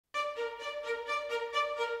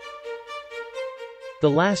The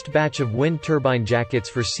last batch of wind turbine jackets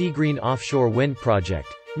for Seagreen offshore wind project,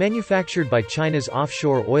 manufactured by China's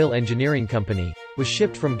Offshore Oil Engineering Company, was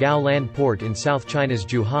shipped from Gaolan Port in South China's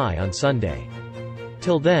Zhuhai on Sunday.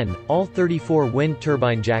 Till then, all 34 wind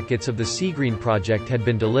turbine jackets of the Seagreen project had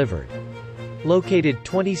been delivered. Located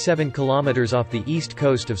 27 kilometers off the east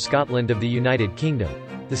coast of Scotland of the United Kingdom,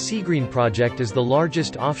 the Seagreen project is the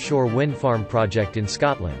largest offshore wind farm project in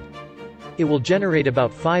Scotland. It will generate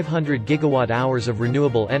about 500 gigawatt-hours of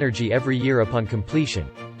renewable energy every year upon completion,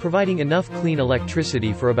 providing enough clean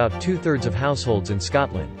electricity for about two-thirds of households in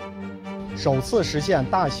Scotland. 首次实现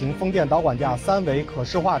大型风电导管架3维可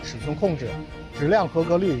视化尺寸控制，质量合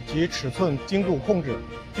格率及尺寸精度控制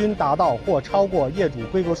均达到或超过业主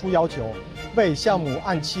规格书要求，为项目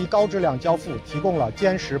按期高质量交付提供了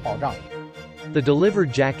坚实保障。The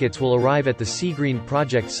delivered jackets will arrive at the Seagreen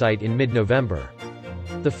project site in mid-November.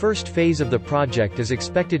 The first phase of the project is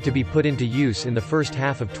expected to be put into use in the first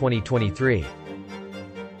half of 2023.